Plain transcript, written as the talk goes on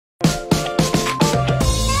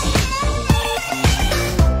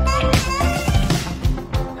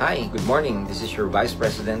Hi, good morning. This is your Vice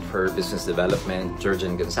President for Business Development,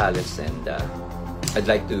 Georgian Gonzalez, and I'd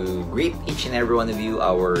like to greet each and every one of you,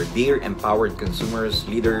 our dear empowered consumers,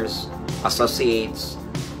 leaders, associates,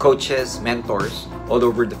 coaches, mentors all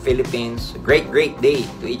over the Philippines. A great day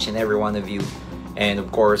to each and every one of you, and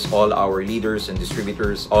of course, all our leaders and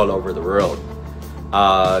distributors all over the world.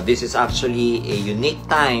 This is actually a unique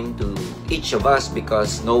time to each of us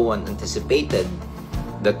because no one anticipated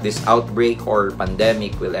that this outbreak or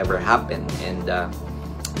pandemic will ever happen, and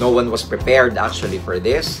no one was prepared actually for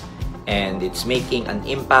this, and it's making an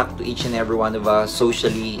impact to each and every one of us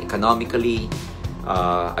socially, economically,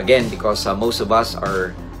 again because most of us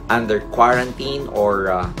are under quarantine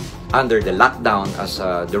or under the lockdown as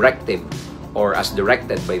a directive or as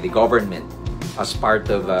directed by the government as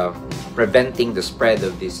part of preventing the spread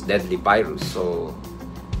of this deadly virus. So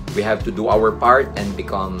we have to do our part and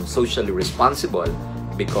become socially responsible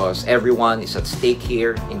because everyone is at stake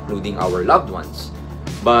here, including our loved ones.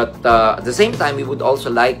 But at the same time, we would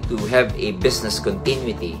also like to have a business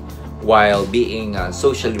continuity while being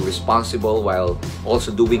socially responsible, while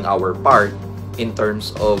also doing our part in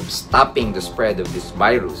terms of stopping the spread of this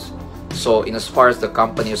virus. So in as far as the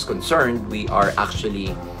company is concerned, we are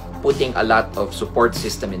actually putting a lot of support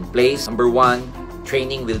system in place. Number one,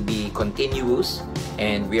 training will be continuous,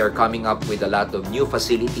 and we are coming up with a lot of new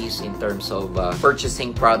facilities in terms of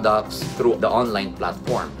purchasing products through the online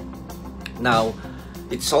platform. Now,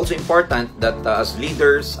 it's also important that as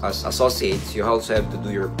leaders, as associates, you also have to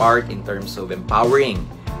do your part in terms of empowering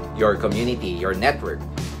your community, your network.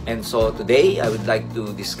 And so today, I would like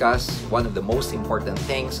to discuss one of the most important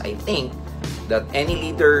things I think that any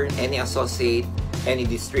leader, any associate, any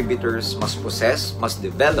distributors must possess, must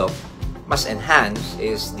develop, must enhance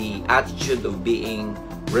is the attitude of being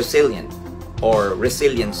resilient or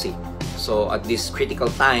resiliency. So at these critical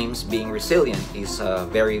times, being resilient is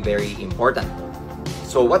very important.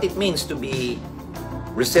 So what it means to be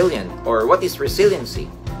resilient, or what is resiliency?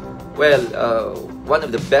 Well, one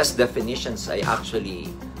of the best definitions I actually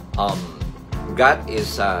got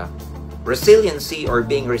is resiliency, or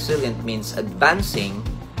being resilient, means advancing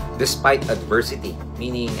despite adversity,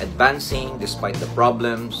 meaning advancing despite the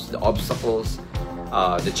problems, the obstacles,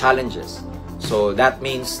 the challenges. So that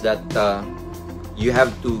means that you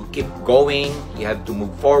have to keep going, you have to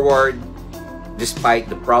move forward despite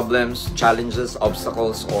the problems, challenges,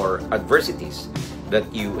 obstacles, or adversities that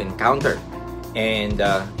you encounter. And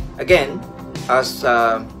again, as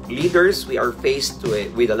leaders, we are faced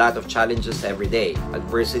with a lot of challenges every day.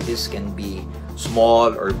 Adversities can be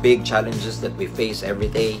small or big challenges that we face every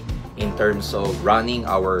day in terms of running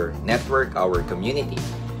our network, our community.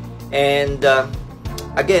 And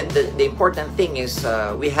again, the important thing is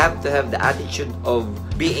we have to have the attitude of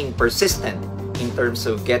being persistent in terms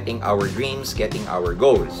of getting our dreams, getting our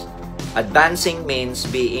goals. Advancing means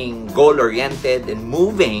being goal-oriented and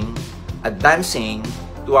moving, advancing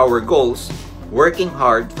to our goals, working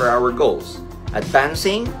hard for our goals.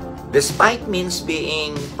 Advancing despite means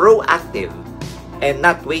being proactive and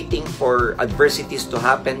not waiting for adversities to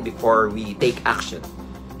happen before we take action.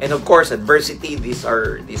 And of course, adversity, these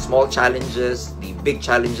are the small challenges, the big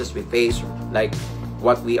challenges we face, like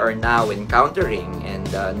what we are now encountering.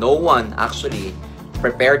 And no one actually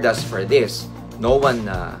prepared us for this. No one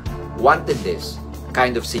wanted this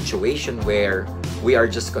kind of situation where we are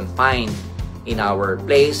just confined in our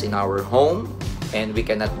place, in our home, and we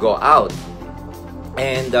cannot go out.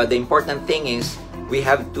 And the important thing is we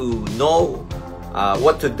have to know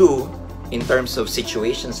what to do in terms of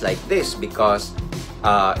situations like this, because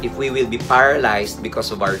if we will be paralyzed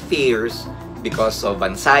because of our fears, because of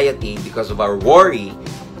anxiety, because of our worry,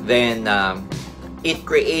 then it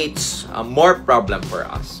creates more problem for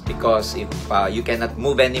us. Because if you cannot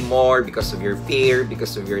move anymore because of your fear,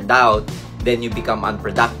 because of your doubt, then you become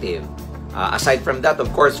unproductive. Aside from that,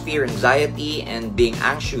 of course, fear, anxiety, and being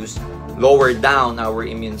anxious lower down our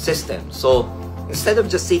immune system. So instead of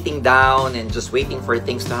just sitting down and just waiting for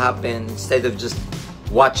things to happen, instead of just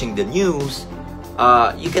watching the news,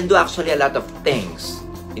 you can do actually a lot of things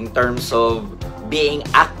in terms of being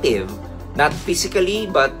active, not physically,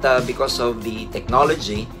 but because of the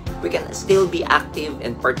technology, we can still be active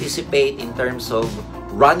and participate in terms of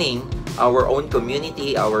running our own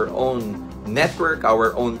community, our own network,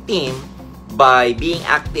 our own team, by being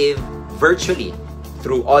active virtually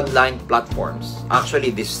through online platforms. Actually,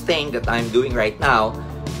 this thing that I'm doing right now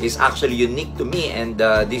is actually unique to me, and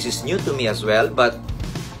this is new to me as well, but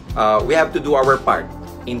we have to do our part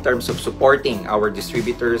in terms of supporting our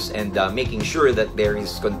distributors and making sure that there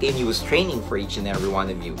is continuous training for each and every one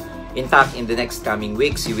of you. In fact, in the next coming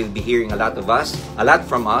weeks, you will be hearing a lot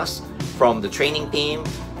from us, from the training team,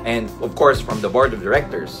 and of course from the board of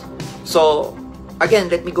directors. So again,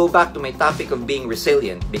 let me go back to my topic of being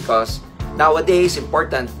resilient, because nowadays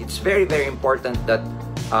it's very, very important that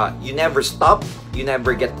you never stop, you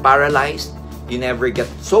never get paralyzed, you never get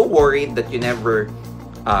so worried that you never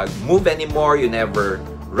move anymore, you never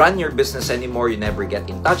run your business anymore, you never get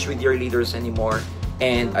in touch with your leaders anymore.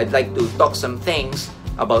 And I'd like to talk some things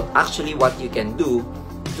about actually what you can do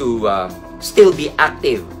to still be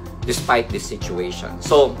active despite this situation.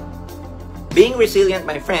 So being resilient,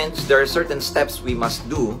 my friends, there are certain steps we must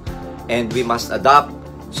do and we must adopt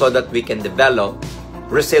so that we can develop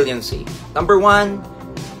resiliency. Number one,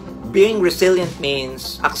 being resilient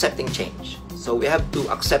means accepting change. So we have to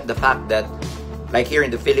accept the fact that, like here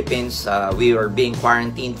in the Philippines, we are being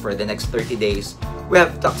quarantined for the next 30 days. We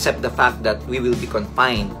have to accept the fact that we will be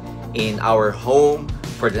confined in our home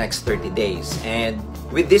for the next 30 days. And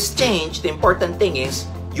with this change, the important thing is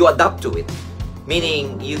you adapt to it.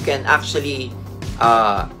 Meaning you can actually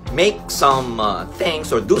make some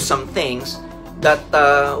things or do some things that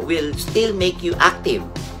will still make you active.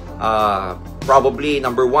 Probably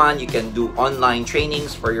number one, you can do online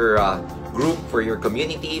trainings for your group, for your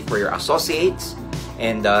community, for your associates.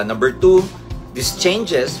 And number two, these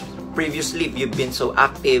changes, previously if you've been so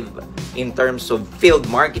active in terms of field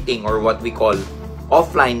marketing or what we call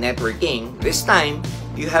offline networking, this time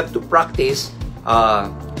you have to practice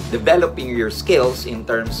developing your skills in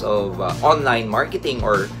terms of online marketing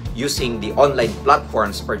or using the online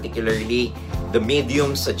platforms, particularly the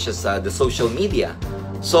mediums such as the social media.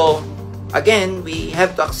 So again, we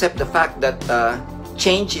have to accept the fact that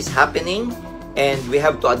change is happening and we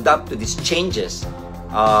have to adapt to these changes.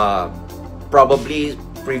 Probably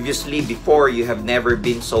previously, before, you have never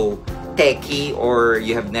been so techy, or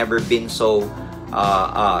you have never been so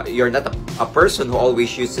you're not a person who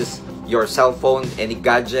always uses your cell phone, any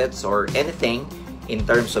gadgets or anything in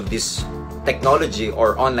terms of this technology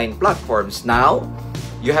or online platforms. Now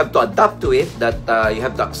you have to adapt to it, that you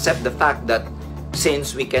have to accept the fact that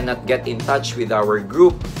since we cannot get in touch with our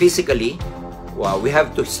group physically, we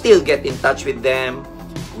have to still get in touch with them.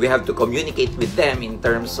 We have to communicate with them in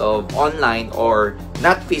terms of online, or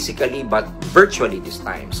not physically but virtually this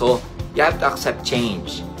time. So you have to accept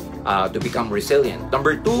change to become resilient.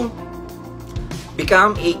 Number two,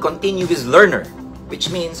 become a continuous learner, which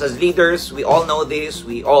means as leaders, we all know this,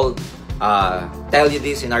 we all tell you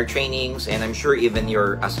this in our trainings, and I'm sure even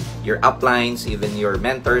your uplines, even your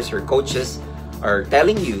mentors, your coaches are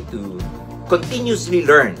telling you to continuously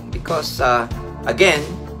learn, because again,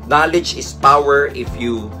 knowledge is power if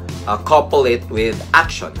you couple it with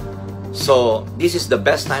action. So this is the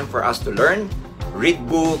best time for us to learn. Read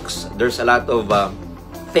books. There's a lot of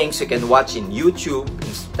things you can watch in YouTube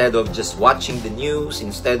instead of just watching the news,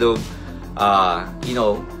 instead of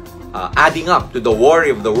adding up to the worry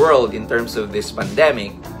of the world in terms of this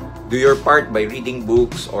pandemic. Do your part by reading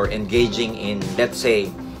books or engaging in, let's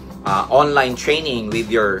say, online training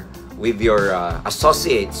with your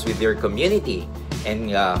associates, with your community,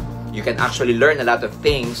 and you can actually learn a lot of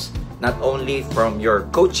things, not only from your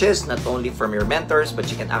coaches, not only from your mentors, but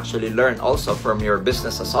you can actually learn also from your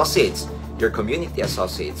business associates, your community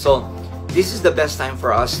associates. So this is the best time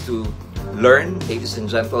for us to learn, ladies and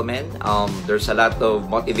gentlemen. There's a lot of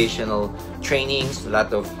motivational trainings, a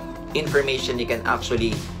lot of information you can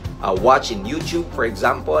actually watch in YouTube, for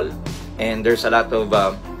example, and there's a lot of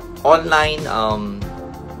online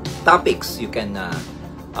topics you can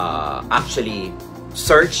actually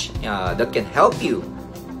search that can help you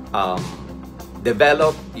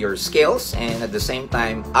develop your skills and at the same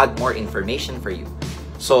time add more information for you.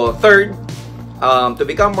 So third, to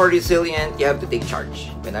become more resilient, you have to take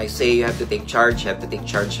charge. When I say you have to take charge, you have to take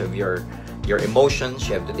charge of your emotions,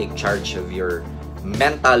 you have to take charge of your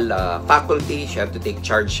mental faculties, you have to take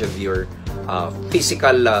charge of your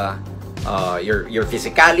physical your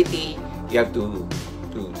physicality, you have to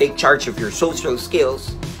take charge of your social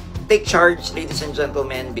skills. Take charge, ladies and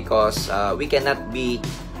gentlemen, because we cannot be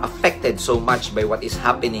affected so much by what is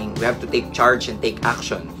happening. We have to take charge and take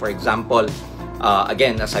action. For example,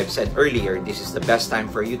 again, as I've said earlier, this is the best time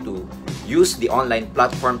for you to use the online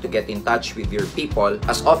platform to get in touch with your people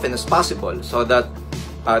as often as possible, so that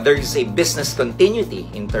there is a business continuity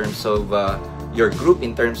in terms of your group,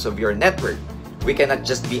 in terms of your network. We cannot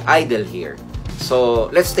just be idle here. So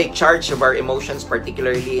let's take charge of our emotions,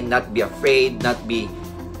 particularly, and not be afraid, not be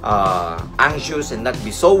anxious, and not be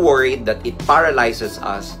so worried that it paralyzes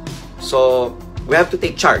us. So we have to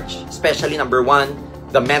take charge, especially number one,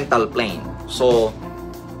 the mental plane. So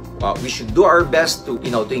we should do our best to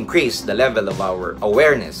to increase the level of our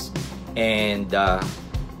awareness. And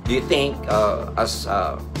do you think, as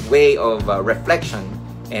a way of reflection,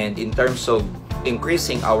 And in terms of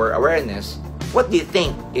increasing our awareness, what do you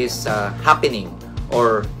think is happening,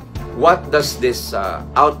 or what does this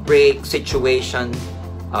outbreak situation,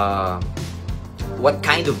 what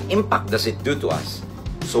kind of impact does it do to us?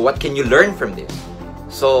 So what can you learn from this?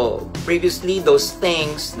 So previously, those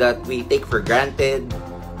things that we take for granted,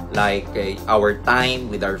 like our time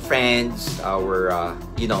with our friends, our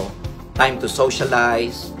time to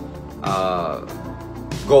socialize,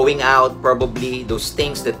 going out, probably those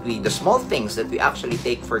things that the small things that we actually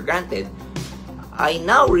take for granted, I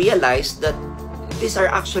now realize that these are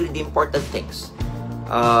actually the important things.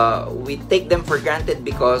 We take them for granted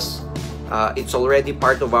because it's already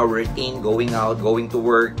part of our routine, going out, going to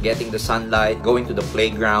work, getting the sunlight, going to the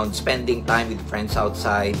playground, spending time with friends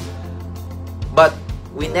outside. But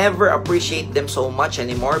we never appreciate them so much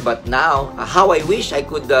anymore. But now, how I wish I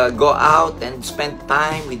could go out and spend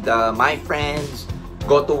time with my friends,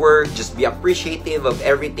 go to work, just be appreciative of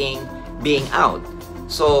everything being out.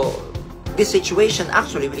 So this situation,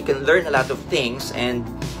 actually, we can learn a lot of things, and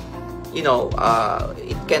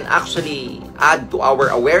it can actually add to our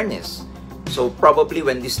awareness. So probably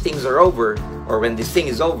when these things are over, or when this thing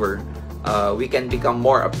is over, we can become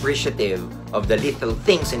more appreciative of the little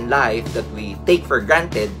things in life that we take for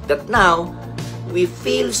granted, that now we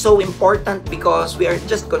feel so important because we are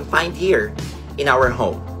just confined here in our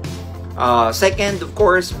home. Second, of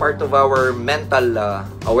course, part of our mental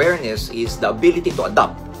awareness is the ability to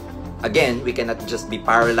adapt. Again, we cannot just be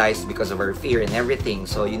paralyzed because of our fear and everything,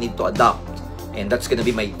 so you need to adapt. And that's going to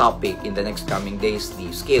be my topic in the next coming days,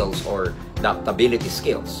 the skills or adaptability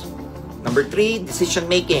skills. Number 3, decision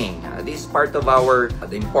making. This is part of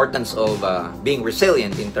the importance of being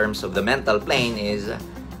resilient in terms of the mental plane is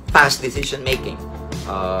fast decision making.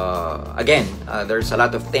 Again, there's a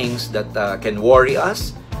lot of things that can worry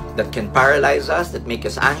us, that can paralyze us, that make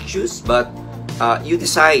us anxious, but you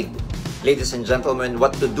decide, ladies and gentlemen,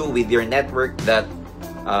 what to do with your network, that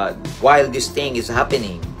while this thing is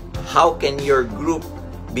happening, how can your group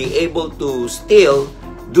be able to still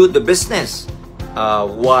do the business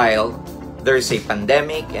while there is a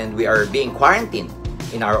pandemic and we are being quarantined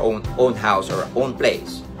in our own house or own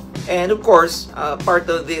place? And of course, part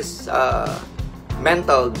of this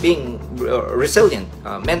mental being resilient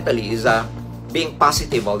mentally is being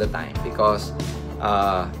positive all the time, because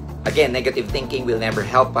again, negative thinking will never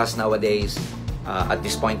help us nowadays. At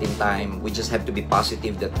this point in time, we just have to be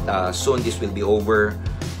positive that soon this will be over.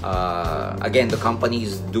 Again, the company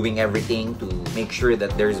is doing everything to make sure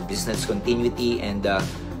that there is business continuity, and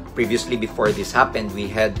previously, before this happened, we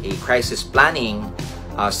had a crisis planning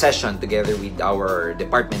session together with our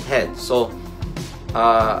department head. So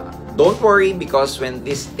don't worry, because when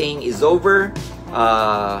this thing is over,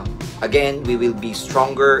 again, we will be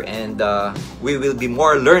stronger, and we will be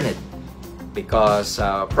more learned, because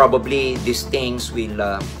probably these things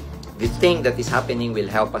will this thing that is happening will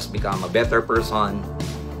help us become a better person,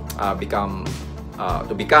 become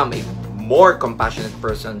a more compassionate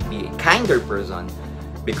person, be a kinder person,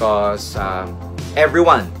 because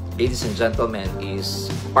everyone, ladies and gentlemen,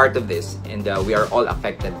 is part of this, and we are all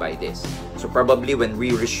affected by this. So probably when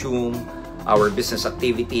we resume our business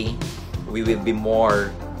activity, we will be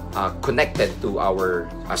more connected to our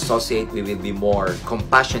associate, we will be more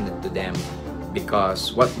compassionate to them,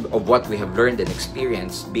 because of what we have learned and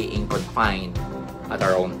experienced being confined at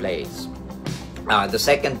our own place. The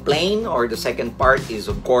second plane, or the second part, is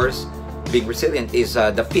of course being resilient, is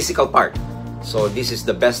the physical part. So this is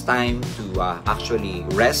the best time to actually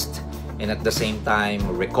rest, and at the same time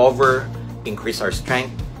recover, increase our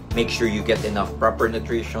strength, make sure you get enough proper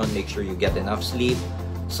nutrition, make sure you get enough sleep.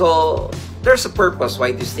 So there's a purpose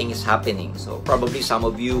why this thing is happening. So probably some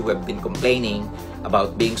of you have been complaining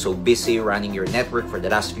about being so busy running your network for the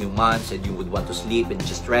last few months, and you would want to sleep and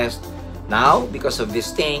just rest. Now, because of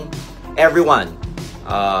this thing, everyone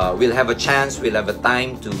will have a chance, will have a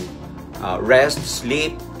time to rest,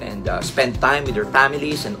 sleep, and spend time with their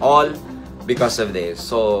families and all because of this.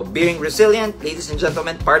 So being resilient, ladies and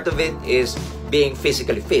gentlemen, part of it is being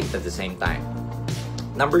physically fit at the same time.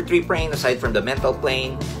 Number 3 plane, aside from the mental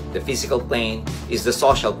plane, the physical plane, is the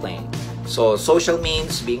social plane. So social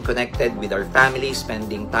means being connected with our family,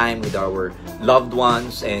 spending time with our loved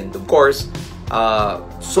ones, and of course,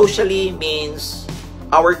 socially means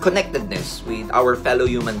our connectedness with our fellow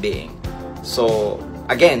human being. So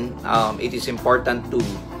again, it is important to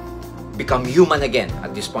become human again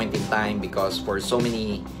at this point in time, because for so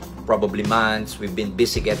many probably months we've been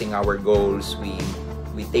busy getting our goals. We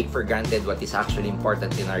take for granted what is actually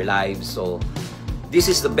important in our lives. So this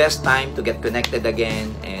is the best time to get connected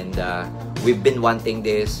again, and we've been wanting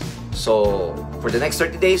this. So for the next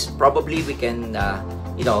 30 days, probably we can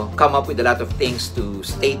come up with a lot of things to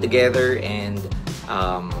stay together and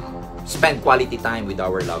spend quality time with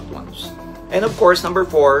our loved ones. And of course, number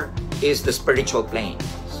 4 is the spiritual plane.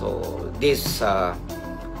 So this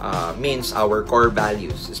means our core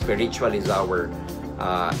values. Spiritual is our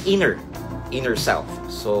inner self.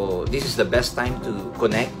 So this is the best time to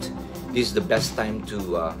connect. This is the best time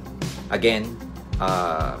to again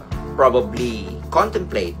probably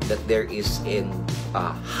contemplate that there is a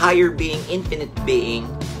higher being, infinite being,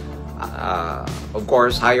 of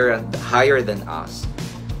course higher than us,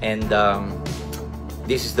 and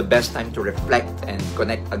this is the best time to reflect and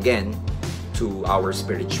connect again to our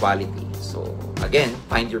spirituality. So again,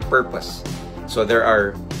 find your purpose. So there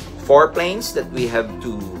are 4 planes that we have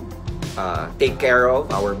to take care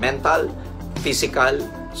of: our mental, physical,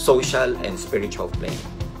 social, and spiritual plane.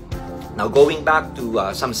 Now, going back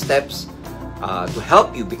to some steps to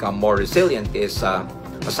help you become more resilient is,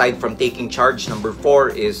 aside from taking charge, number 4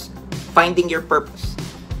 is finding your purpose.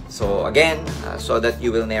 So again, so that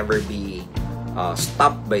you will never be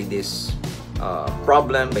stopped by this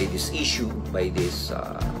problem, by this issue, by this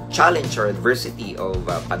challenge or adversity of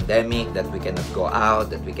pandemic, that we cannot go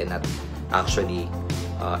out, that we cannot actually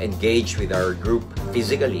engage with our group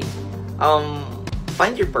physically.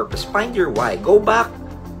 Find your purpose, find your why. Go back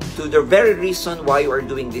to the very reason why you are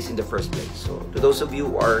doing this in the first place. So to those of you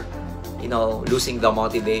who are losing the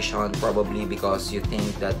motivation, probably because you think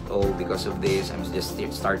that, oh, because of this, I'm just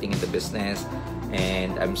starting in the business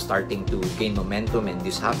and I'm starting to gain momentum and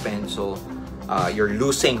this happened, so you're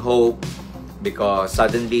losing hope because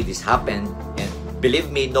suddenly this happened. And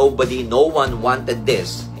believe me, no one wanted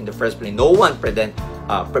this in the first place. No one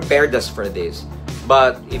prepared us for this.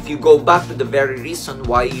 But if you go back to the very reason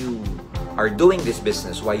why you are doing this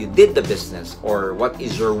business, why you did the business, or what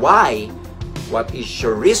is your why, what is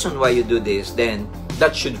your reason why you do this, then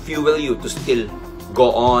that should fuel you to still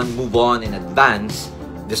go on, move on, and advance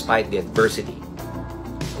despite the adversity.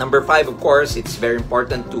 Number 5, of course, it's very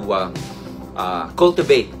important to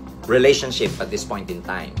cultivate relationship at this point in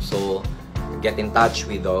time. So get in touch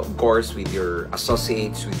with, of course, with your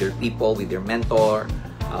associates, with your people, with your mentor,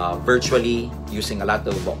 virtually, using a lot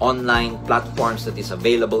of online platforms that is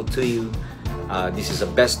available to you. This is the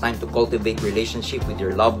best time to cultivate relationship with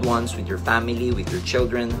your loved ones, with your family, with your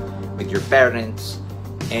children, with your parents.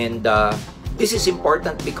 And this is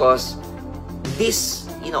important because this,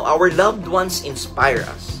 our loved ones inspire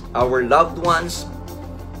us. Our loved ones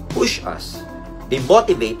push us. They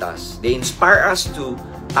motivate us. They inspire us to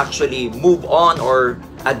actually move on or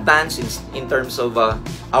advance in terms of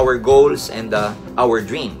our goals and our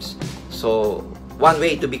dreams. So one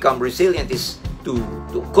way to become resilient is to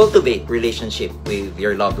cultivate relationship with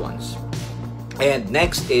your loved ones. And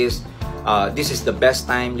next is, this is the best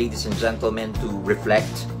time, ladies and gentlemen, to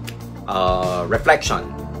reflect.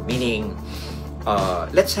 Reflection, meaning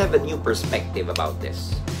let's have a new perspective about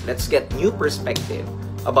this. Let's get new perspective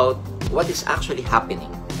about what is actually happening.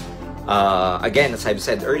 Again, as I've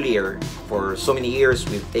said earlier, for so many years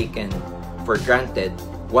we've taken for granted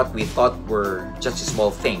what we thought were just small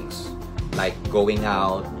things, like going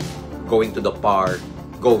out, going to the park,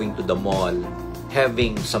 going to the mall,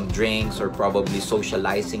 having some drinks, or probably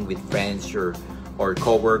socializing with friends or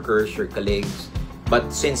co-workers, your colleagues.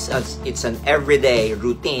 But since it's an everyday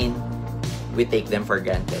routine, we take them for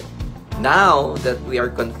granted. Now that we are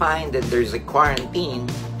confined and there's a quarantine,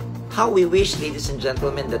 how we wish, ladies and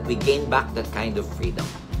gentlemen, that we gain back that kind of freedom.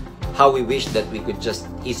 How we wish that we could just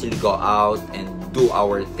easily go out and do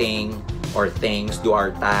our thing or things, do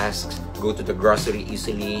our tasks, go to the grocery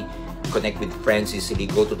easily, connect with friends easily,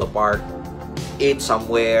 go to the park, eat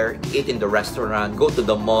somewhere, eat in the restaurant, go to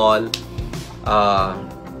the mall.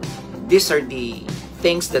 These are the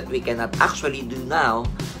things that we cannot actually do now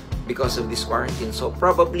because of this quarantine. So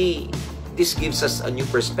probably this gives us a new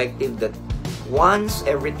perspective that once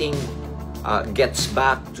everything gets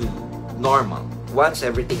back to normal, once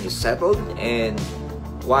everything is settled, and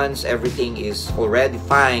once everything is already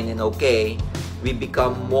fine and okay, we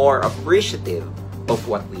become more appreciative of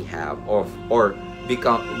what we have, or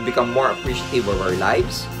become more appreciative of our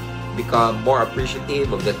lives, become more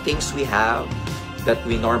appreciative of the things we have that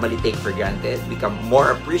we normally take for granted, become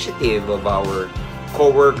more appreciative of our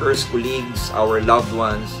co-workers, colleagues, our loved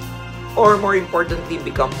ones, or more importantly,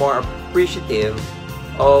 become more appreciative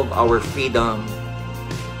of our freedom,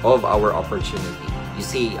 of our opportunity. You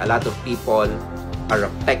see, a lot of people are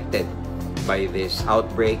affected by this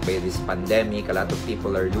outbreak, by this pandemic. A lot of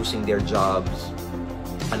people are losing their jobs.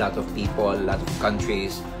 A lot of people, a lot of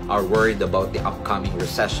countries are worried about the upcoming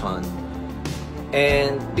recession.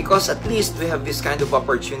 And because at least we have this kind of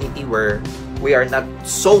opportunity where we are not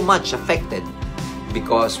so much affected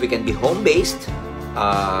because we can be home-based.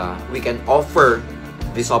 We can offer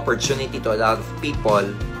this opportunity to a lot of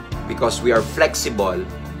people because we are flexible,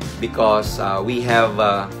 because we have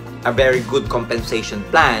a very good compensation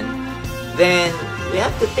plan. Then we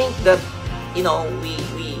have to think that, you know,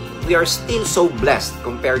 we are still so blessed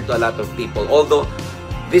compared to a lot of people. Although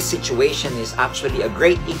this situation is actually a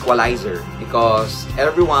great equalizer because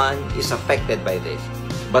everyone is affected by this.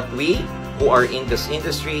 But we who are in this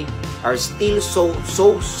industry are still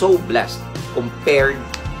so blessed compared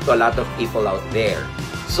to a lot of people out there.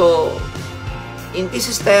 So in this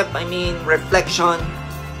step, I mean, reflection,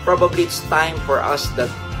 probably it's time for us that,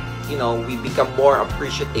 you know, we become more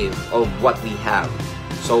appreciative of what we have.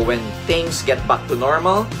 So when things get back to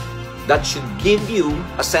normal, that should give you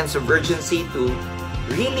a sense of urgency to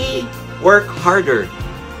really work harder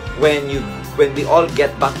when we all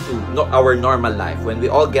get back to our normal life, when we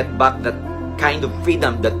all get back that kind of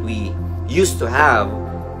freedom that we used to have.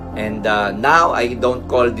 And now I don't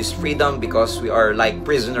call this freedom because we are like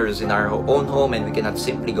prisoners in our own home and we cannot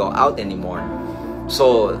simply go out anymore.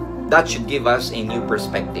 So that should give us a new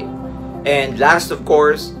perspective. And last, of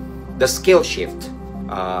course, the skill shift.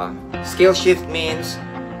 Skill shift means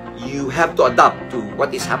you have to adapt to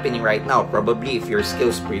what is happening right now. Probably if your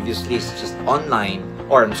skills previously is just online,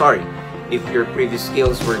 or I'm sorry, if your previous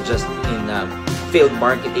skills were just in field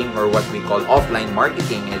marketing or what we call offline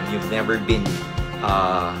marketing, and you've never been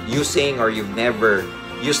using, or you've never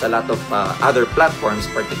used a lot of other platforms,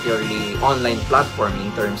 particularly online platform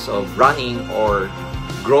in terms of running or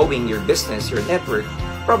growing your business, your network,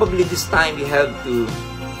 probably this time you have to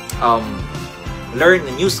learn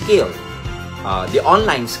a new skill, the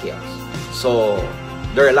online skills. So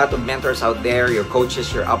there are a lot of mentors out there, your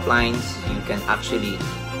coaches, your uplines, you can actually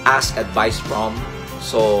ask advice from.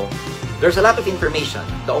 So there's a lot of information.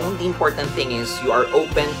 The only important thing is you are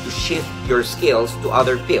open to shift your skills to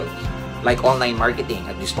other fields, like online marketing.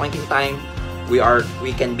 At this point in time,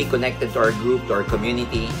 we can be connected to our group, to our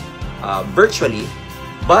community, virtually,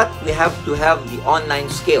 but we have to have the online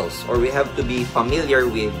skills, or we have to be familiar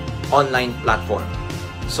with online platform.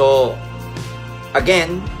 So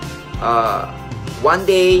again, one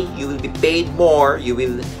day you will be paid more. You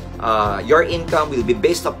will your income will be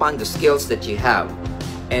based upon the skills that you have.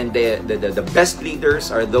 And the best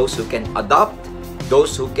leaders are those who can adopt,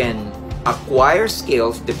 those who can acquire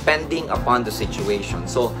skills depending upon the situation.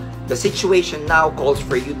 So the situation now calls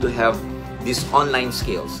for you to have these online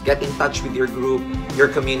skills. Get in touch with your group, your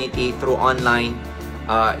community through online.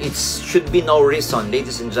 It should be no reason,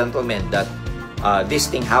 ladies and gentlemen, that this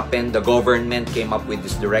thing happened, the government came up with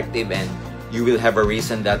this directive, and you will have a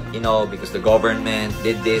reason that, you know, because the government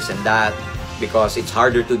did this and that, because it's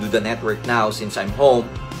harder to do the network now since I'm home.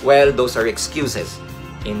 Well, those are excuses.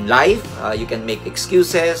 In life, you can make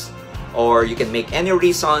excuses or you can make any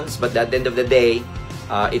reasons, but at the end of the day,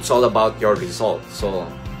 it's all about your result.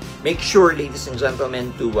 So make sure, ladies and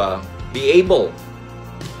gentlemen, to be able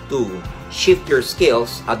to shift your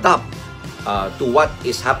skills, adapt to what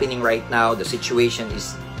is happening right now. The situation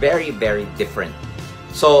is very different.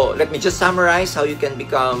 So let me just summarize how you can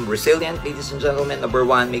become resilient, ladies and gentlemen. Number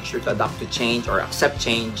one, make sure to adapt to change or accept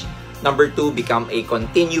change. Number two, become a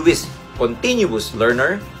continuous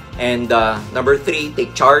learner. And number three,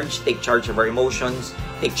 take charge of our emotions,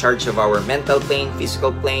 take charge of our mental plane,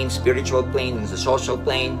 physical plane, spiritual plane, and the social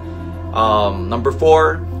plane. Number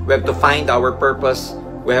four, we have to find our purpose.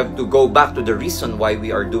 We have to go back to the reason why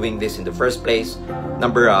we are doing this in the first place.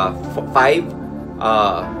 Number five,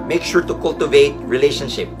 make sure to cultivate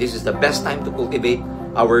relationship. This is the best time to cultivate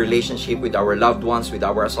our relationship with our loved ones, with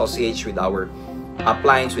our associates, with our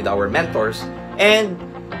uplines, with our mentors. And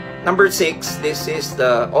number six, this is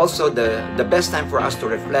also the best time for us to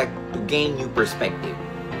reflect, to gain new perspective.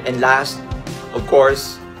 And last, of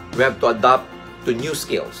course, we have to adapt to new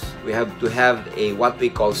skills. We have to have a what we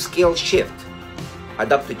call skill shift,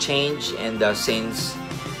 adapt to change. And since,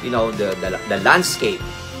 you know, the landscape,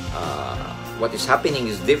 what is happening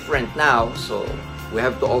is different now, so we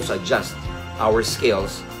have to also adjust our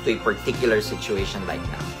skills to a particular situation like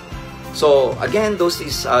now. So again, those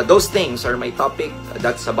things are my topic.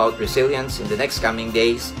 That's about resilience. In the next coming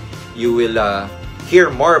days, you will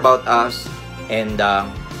hear more about us, and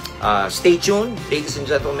stay tuned, ladies and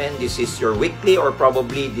gentlemen. This is your weekly, or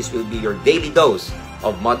probably this will be your daily dose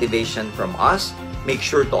of motivation from us. Make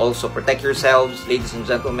sure to also protect yourselves, ladies and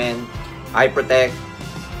gentlemen. I protect.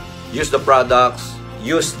 Use the products,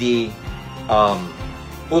 use the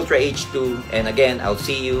Ultra H2, and again, I'll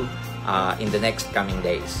see you in the next coming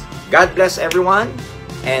days. God bless everyone,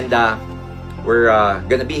 and we're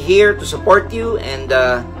gonna be here to support you and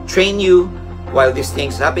train you while these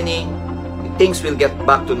things happening. things will get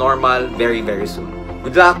back to normal very, very soon.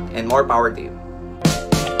 Good luck and more power to you.